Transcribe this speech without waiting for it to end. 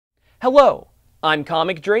Hello, I'm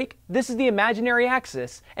Comic Drake, this is the Imaginary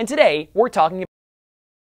Axis, and today we're talking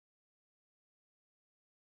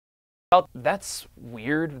about... That's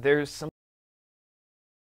weird, there's some...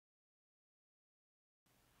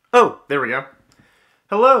 Oh, there we go.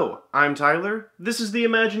 Hello, I'm Tyler, this is the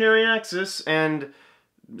Imaginary Axis, and...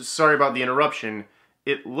 sorry about the interruption.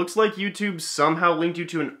 It looks like YouTube somehow linked you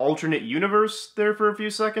to an alternate universe there for a few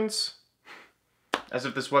seconds. As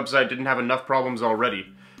if this website didn't have enough problems already.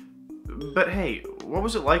 But hey, what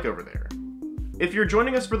was it like over there? If you're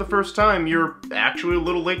joining us for the first time, you're actually a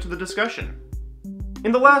little late to the discussion.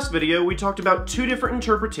 In the last video, we talked about two different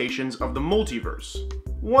interpretations of the multiverse.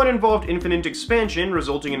 One involved infinite expansion,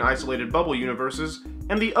 resulting in isolated bubble universes,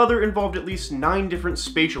 and the other involved at least 9 different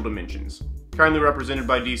spatial dimensions, kindly represented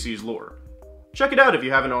by DC's lore. Check it out if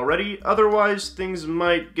you haven't already, otherwise things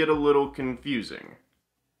might get a little confusing.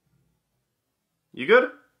 You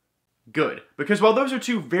good? Good, because while those are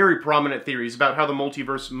two very prominent theories about how the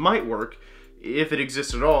multiverse might work, if it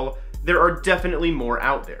exists at all, there are definitely more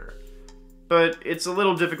out there. But it's a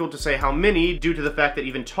little difficult to say how many, due to the fact that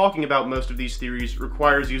even talking about most of these theories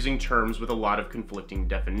requires using terms with a lot of conflicting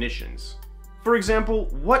definitions. For example,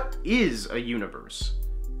 what is a universe?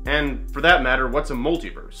 And for that matter, what's a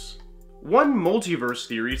multiverse? One multiverse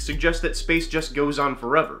theory suggests that space just goes on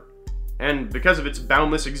forever. And because of its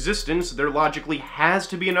boundless existence, there logically has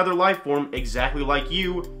to be another life form exactly like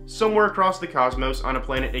you, somewhere across the cosmos on a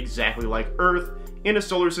planet exactly like Earth, in a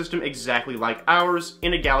solar system exactly like ours,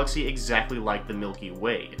 in a galaxy exactly like the Milky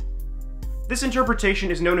Way. This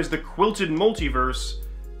interpretation is known as the quilted multiverse,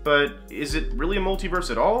 but is it really a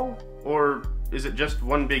multiverse at all? Or is it just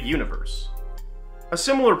one big universe? A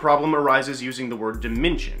similar problem arises using the word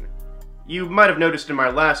dimension. You might have noticed in my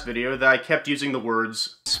last video that I kept using the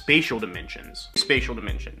words spatial dimensions, spatial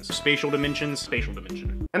dimensions, spatial dimensions, spatial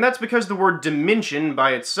dimension. And that's because the word dimension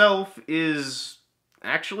by itself is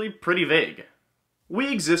actually pretty vague. We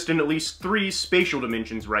exist in at least 3 spatial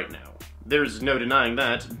dimensions right now. There's no denying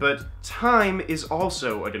that, but time is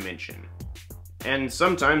also a dimension. And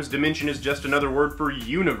sometimes dimension is just another word for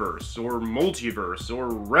universe, or multiverse,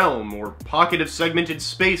 or realm, or pocket of segmented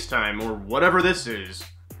space-time, or whatever this is.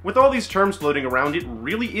 With all these terms floating around, it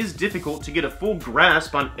really is difficult to get a full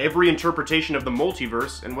grasp on every interpretation of the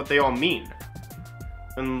multiverse and what they all mean.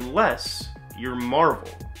 Unless you're Marvel.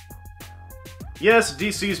 Yes,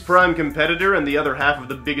 DC's prime competitor and the other half of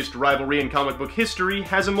the biggest rivalry in comic book history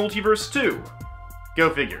has a multiverse too. Go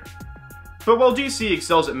figure. But while DC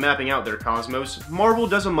excels at mapping out their cosmos, Marvel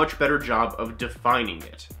does a much better job of defining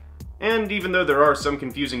it. And even though there are some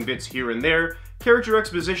confusing bits here and there, character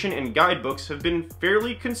exposition and guidebooks have been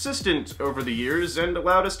fairly consistent over the years and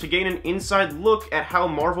allowed us to gain an inside look at how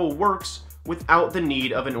Marvel works without the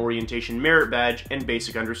need of an orientation merit badge and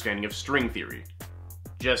basic understanding of string theory.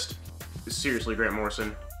 Just, seriously, Grant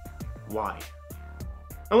Morrison, why?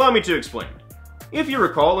 Allow me to explain. If you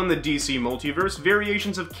recall, in the DC multiverse,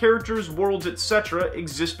 variations of characters, worlds, etc.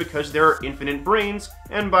 exist because there are infinite brains,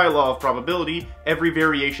 and by law of probability, every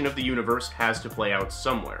variation of the universe has to play out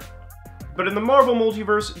somewhere. But in the Marvel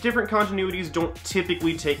multiverse, different continuities don't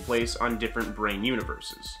typically take place on different brain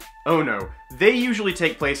universes. Oh no, they usually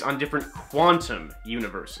take place on different quantum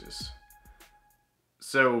universes.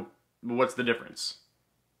 So, what's the difference?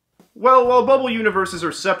 Well, while bubble universes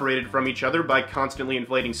are separated from each other by constantly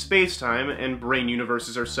inflating space-time, and brain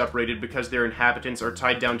universes are separated because their inhabitants are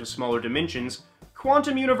tied down to smaller dimensions,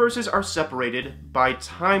 quantum universes are separated by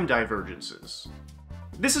time divergences.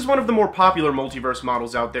 This is one of the more popular multiverse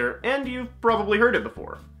models out there, and you've probably heard it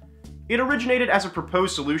before. It originated as a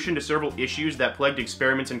proposed solution to several issues that plagued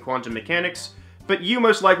experiments in quantum mechanics, but you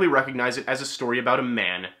most likely recognize it as a story about a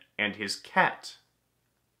man and his cat.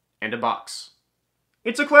 And a box.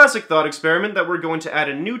 It's a classic thought experiment that we're going to add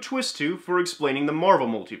a new twist to for explaining the Marvel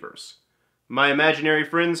multiverse. My imaginary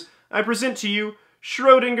friends, I present to you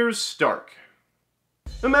Schrodinger's Stark.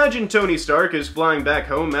 Imagine Tony Stark is flying back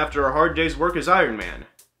home after a hard day's work as Iron Man.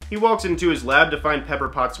 He walks into his lab to find Pepper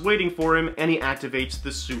Potts waiting for him, and he activates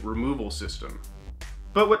the suit removal system.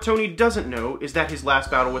 But what Tony doesn't know is that his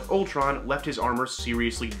last battle with Ultron left his armor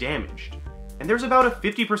seriously damaged. And there's about a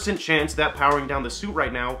 50% chance that powering down the suit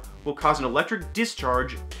right now will cause an electric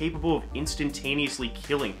discharge capable of instantaneously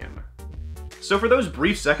killing him. So for those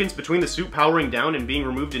brief seconds between the suit powering down and being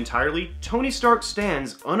removed entirely, Tony Stark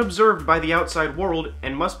stands unobserved by the outside world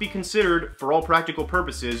and must be considered, for all practical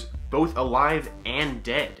purposes, both alive and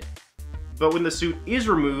dead. But when the suit is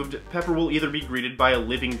removed, Pepper will either be greeted by a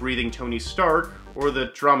living, breathing Tony Stark, or the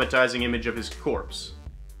traumatizing image of his corpse.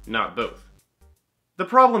 Not both. The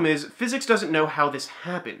problem is, physics doesn't know how this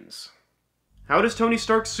happens. How does Tony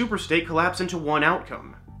Stark's super state collapse into one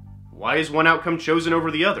outcome? Why is one outcome chosen over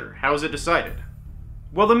the other? How is it decided?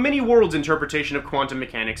 Well, the many worlds interpretation of quantum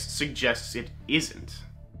mechanics suggests it isn't.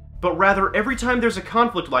 But rather, every time there's a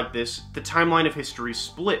conflict like this, the timeline of history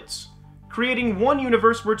splits, creating one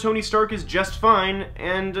universe where Tony Stark is just fine,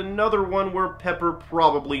 and another one where Pepper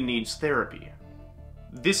probably needs therapy.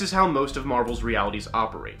 This is how most of Marvel's realities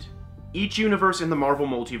operate. Each universe in the Marvel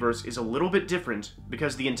Multiverse is a little bit different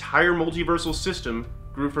because the entire multiversal system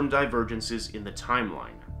grew from divergences in the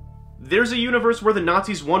timeline. There's a universe where the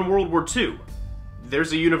Nazis won World War II.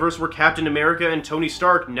 There's a universe where Captain America and Tony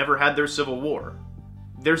Stark never had their Civil War.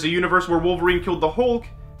 There's a universe where Wolverine killed the Hulk,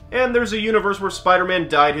 and there's a universe where Spider-Man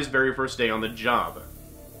died his very first day on the job.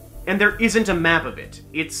 And there isn't a map of it.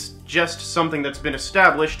 It's just something that's been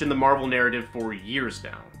established in the Marvel narrative for years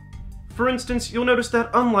now. For instance, you'll notice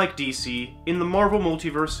that unlike DC, in the Marvel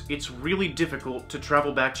Multiverse, it's really difficult to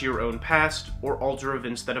travel back to your own past or alter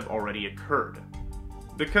events that have already occurred.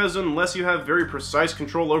 Because unless you have very precise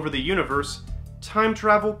control over the universe, time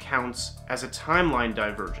travel counts as a timeline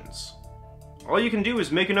divergence. All you can do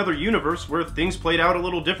is make another universe where things played out a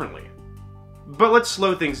little differently. But let's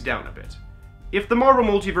slow things down a bit. If the Marvel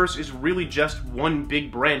Multiverse is really just one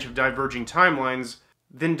big branch of diverging timelines,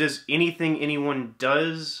 then does anything anyone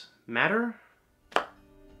does matter?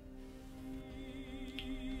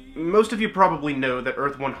 Most of you probably know that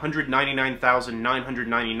Earth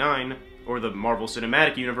 199,999, or the Marvel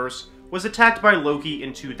Cinematic Universe, was attacked by Loki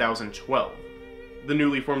in 2012. The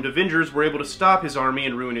newly formed Avengers were able to stop his army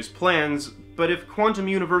and ruin his plans, but if quantum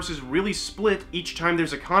universes really split each time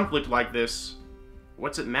there's a conflict like this,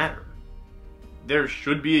 what's it matter? There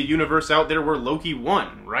should be a universe out there where Loki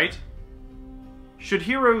won, right? Should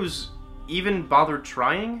heroes even bother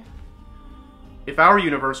trying? If our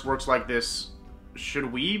universe works like this,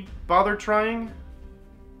 should we bother trying?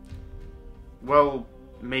 Well,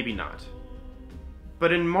 maybe not.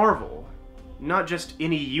 But in Marvel, not just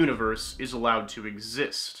any universe is allowed to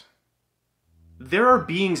exist. There are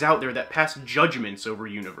beings out there that pass judgments over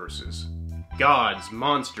universes. Gods,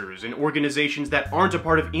 monsters, and organizations that aren't a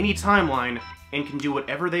part of any timeline and can do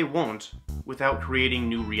whatever they want without creating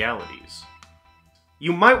new realities.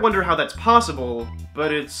 You might wonder how that's possible,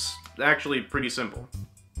 but it's actually pretty simple.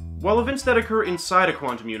 While events that occur inside a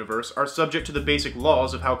quantum universe are subject to the basic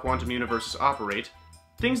laws of how quantum universes operate,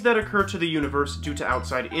 things that occur to the universe due to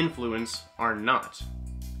outside influence are not.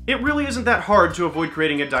 It really isn't that hard to avoid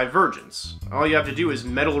creating a divergence. All you have to do is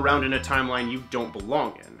meddle around in a timeline you don't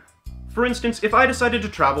belong in. For instance, if I decided to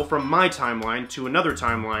travel from my timeline to another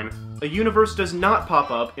timeline, a universe does not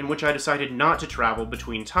pop up in which I decided not to travel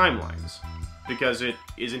between timelines. Because it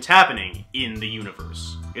isn't happening in the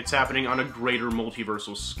universe. It's happening on a greater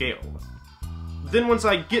multiversal scale. Then once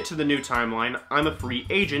I get to the new timeline, I'm a free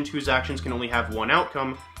agent whose actions can only have one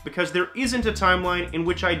outcome, because there isn't a timeline in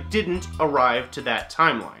which I didn't arrive to that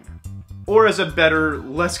timeline. Or as a better,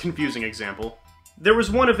 less confusing example, there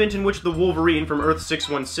was one event in which the Wolverine from Earth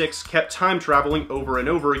 616 kept time traveling over and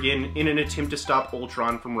over again in an attempt to stop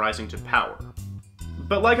Ultron from rising to power.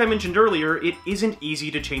 But like I mentioned earlier, it isn't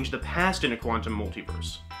easy to change the past in a quantum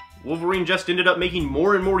multiverse. Wolverine just ended up making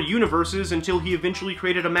more and more universes until he eventually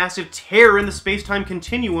created a massive tear in the space-time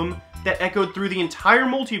continuum that echoed through the entire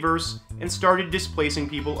multiverse and started displacing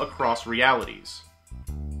people across realities.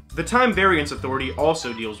 The Time Variance Authority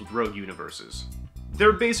also deals with rogue universes.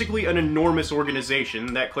 They're basically an enormous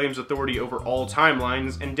organization that claims authority over all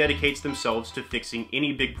timelines and dedicates themselves to fixing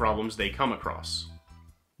any big problems they come across.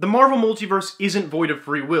 The Marvel Multiverse isn't void of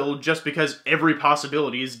free will just because every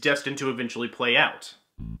possibility is destined to eventually play out.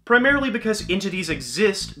 Primarily because entities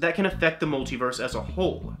exist that can affect the multiverse as a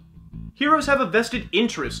whole. Heroes have a vested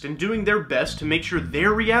interest in doing their best to make sure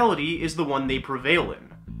their reality is the one they prevail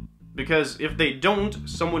in. Because if they don't,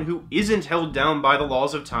 someone who isn't held down by the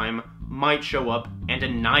laws of time might show up and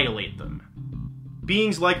annihilate them.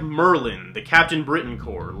 Beings like Merlin, the Captain Britain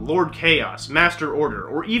Corps, Lord Chaos, Master Order,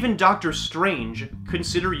 or even Doctor Strange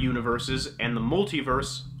consider universes and the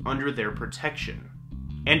multiverse under their protection.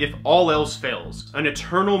 And if all else fails, an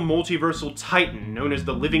eternal multiversal titan known as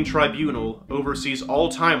the Living Tribunal oversees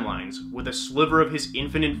all timelines, with a sliver of his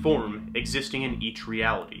infinite form existing in each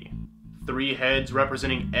reality. 3 heads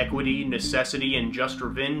representing equity, necessity, and just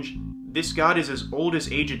revenge, this god is as old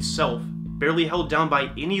as age itself, barely held down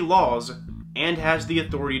by any laws, and has the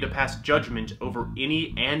authority to pass judgment over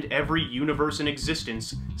any and every universe in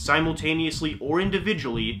existence, simultaneously or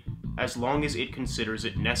individually, as long as it considers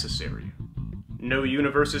it necessary. No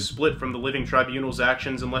universe is split from the Living Tribunal's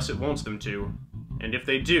actions unless it wants them to, and if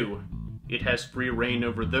they do, it has free reign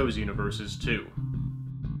over those universes too.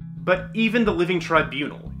 But even the Living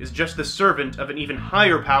Tribunal is just the servant of an even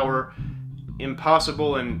higher power,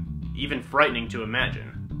 impossible and even frightening to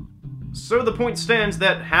imagine. So the point stands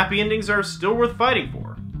that happy endings are still worth fighting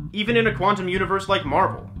for, even in a quantum universe like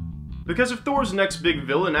Marvel. Because if Thor's next big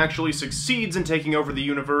villain actually succeeds in taking over the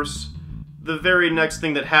universe, the very next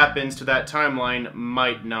thing that happens to that timeline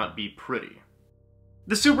might not be pretty.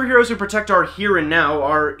 The superheroes who protect our here and now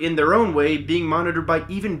are, in their own way, being monitored by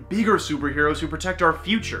even bigger superheroes who protect our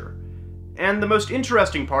future. And the most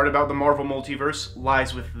interesting part about the Marvel Multiverse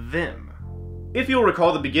lies with them. If you'll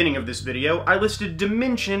recall the beginning of this video, I listed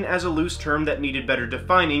dimension as a loose term that needed better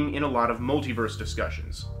defining in a lot of multiverse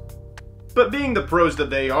discussions. But being the pros that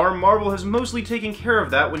they are, Marvel has mostly taken care of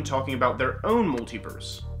that when talking about their own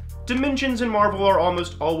multiverse. Dimensions in Marvel are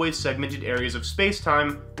almost always segmented areas of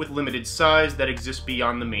space-time with limited size that exist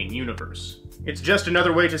beyond the main universe. It's just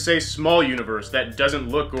another way to say small universe that doesn't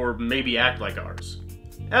look or maybe act like ours.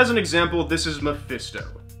 As an example, this is Mephisto.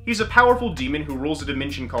 He's a powerful demon who rules a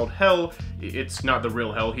dimension called Hell. It's not the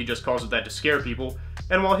real Hell, he just calls it that to scare people.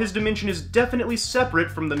 And while his dimension is definitely separate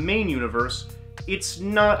from the main universe, it's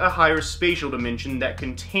not a higher spatial dimension that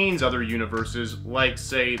contains other universes like,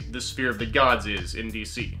 say, the Sphere of the Gods is in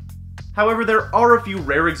DC. However, there are a few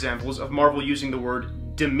rare examples of Marvel using the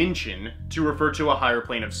word dimension to refer to a higher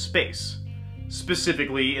plane of space,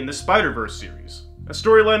 specifically in the Spider-Verse series. A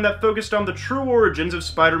storyline that focused on the true origins of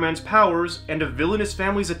Spider-Man's powers and a villainous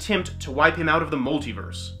family's attempt to wipe him out of the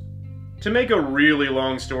multiverse. To make a really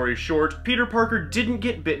long story short, Peter Parker didn't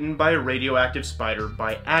get bitten by a radioactive spider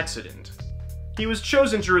by accident. He was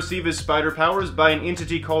chosen to receive his spider powers by an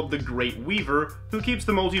entity called the Great Weaver, who keeps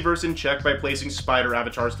the multiverse in check by placing spider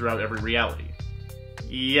avatars throughout every reality.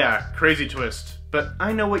 Yeah, crazy twist, but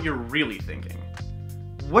I know what you're really thinking.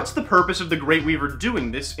 What's the purpose of the Great Weaver doing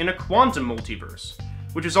this in a quantum multiverse,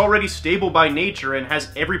 which is already stable by nature and has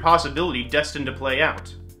every possibility destined to play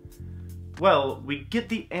out? Well, we get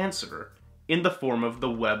the answer in the form of the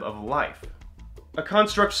Web of Life, a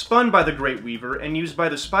construct spun by the Great Weaver and used by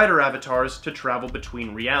the spider avatars to travel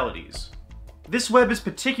between realities. This web is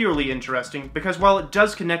particularly interesting because while it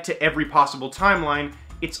does connect to every possible timeline,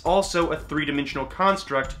 it's also a three-dimensional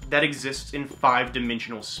construct that exists in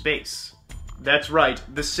five-dimensional space. That's right,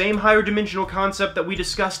 the same higher dimensional concept that we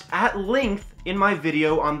discussed at length in my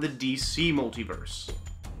video on the DC Multiverse.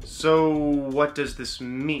 So, what does this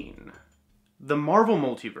mean? The Marvel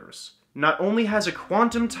Multiverse not only has a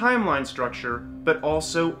quantum timeline structure, but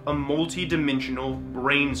also a multi-dimensional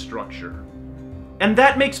brain structure. And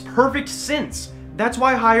that makes perfect sense! That's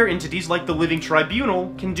why higher entities like the Living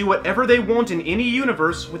Tribunal can do whatever they want in any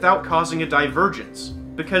universe without causing a divergence,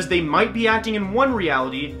 because they might be acting in one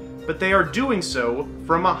reality, but they are doing so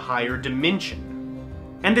from a higher dimension.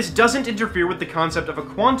 And this doesn't interfere with the concept of a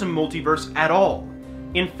quantum multiverse at all.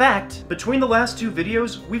 In fact, between the last two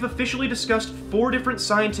videos, we've officially discussed 4 different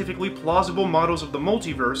scientifically plausible models of the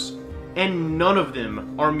multiverse, and none of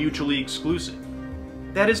them are mutually exclusive.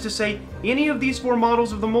 That is to say, any of these 4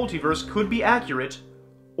 models of the multiverse could be accurate,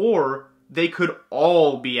 or they could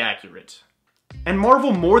all be accurate. And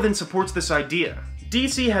Marvel more than supports this idea.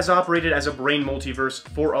 DC has operated as a brain multiverse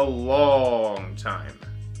for a long time,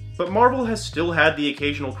 but Marvel has still had the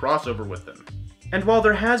occasional crossover with them. And while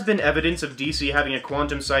there has been evidence of DC having a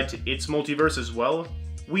quantum side to its multiverse as well,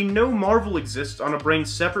 we know Marvel exists on a brain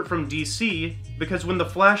separate from DC because when the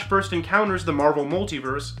Flash first encounters the Marvel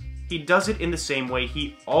multiverse, he does it in the same way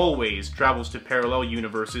he always travels to parallel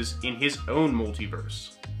universes in his own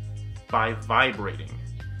multiverse. By vibrating.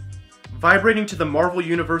 Vibrating to the Marvel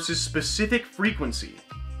Universe's specific frequency.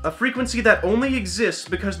 A frequency that only exists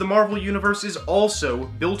because the Marvel Universe is also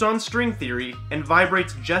built on string theory and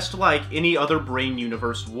vibrates just like any other brain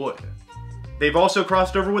universe would. They've also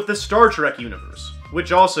crossed over with the Star Trek universe,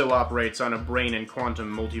 which also operates on a brain and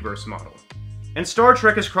quantum multiverse model. And Star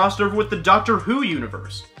Trek has crossed over with the Doctor Who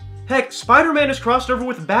universe. Heck, Spider-Man has crossed over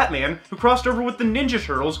with Batman, who crossed over with the Ninja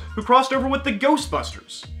Turtles, who crossed over with the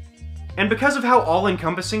Ghostbusters. And because of how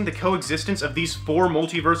all-encompassing the coexistence of these 4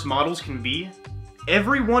 multiverse models can be,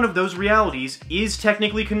 every one of those realities is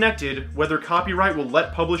technically connected, whether copyright will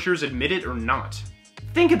let publishers admit it or not.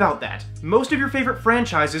 Think about that. Most of your favorite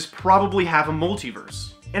franchises probably have a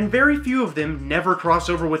multiverse, and very few of them never cross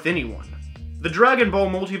over with anyone. The Dragon Ball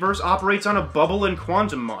multiverse operates on a bubble and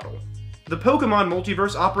quantum model. The Pokemon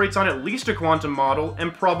multiverse operates on at least a quantum model,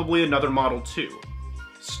 and probably another model too.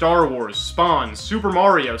 Star Wars, Spawn, Super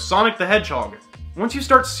Mario, Sonic the Hedgehog. Once you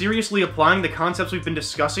start seriously applying the concepts we've been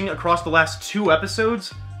discussing across the last 2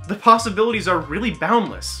 episodes, the possibilities are really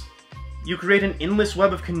boundless. You create an endless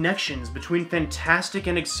web of connections between fantastic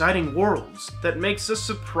and exciting worlds that makes a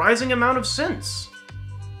surprising amount of sense.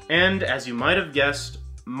 And as you might have guessed,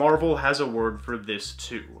 Marvel has a word for this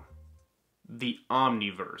too. the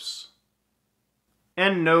Omniverse.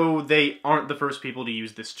 And no, they aren't the first people to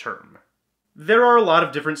use this term. There are a lot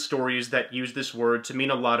of different stories that use this word to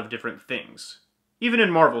mean a lot of different things, even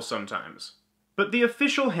in Marvel sometimes. But the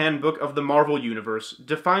official handbook of the Marvel Universe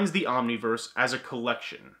defines the Omniverse as a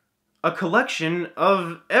collection. A collection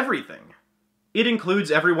of everything. It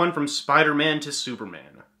includes everyone from Spider-Man to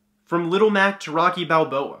Superman, from Little Mac to Rocky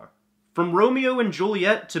Balboa, from Romeo and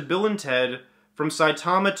Juliet to Bill and Ted, from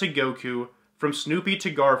Saitama to Goku, from Snoopy to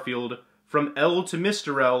Garfield, from L to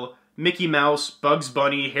Mr. L, Mickey Mouse, Bugs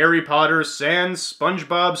Bunny, Harry Potter, Sans,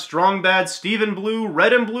 SpongeBob, Strong Bad, Stephen Blue,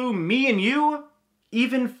 Red and Blue, me and you?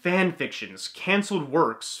 Even fanfictions, cancelled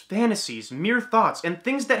works, fantasies, mere thoughts, and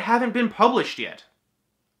things that haven't been published yet.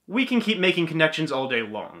 We can keep making connections all day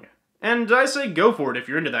long. And I say go for it if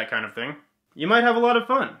you're into that kind of thing. You might have a lot of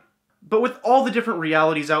fun. But with all the different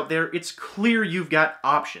realities out there, it's clear you've got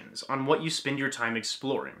options on what you spend your time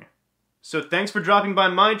exploring. So thanks for dropping by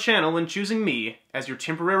my channel and choosing me as your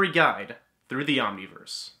temporary guide through the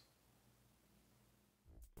Omniverse.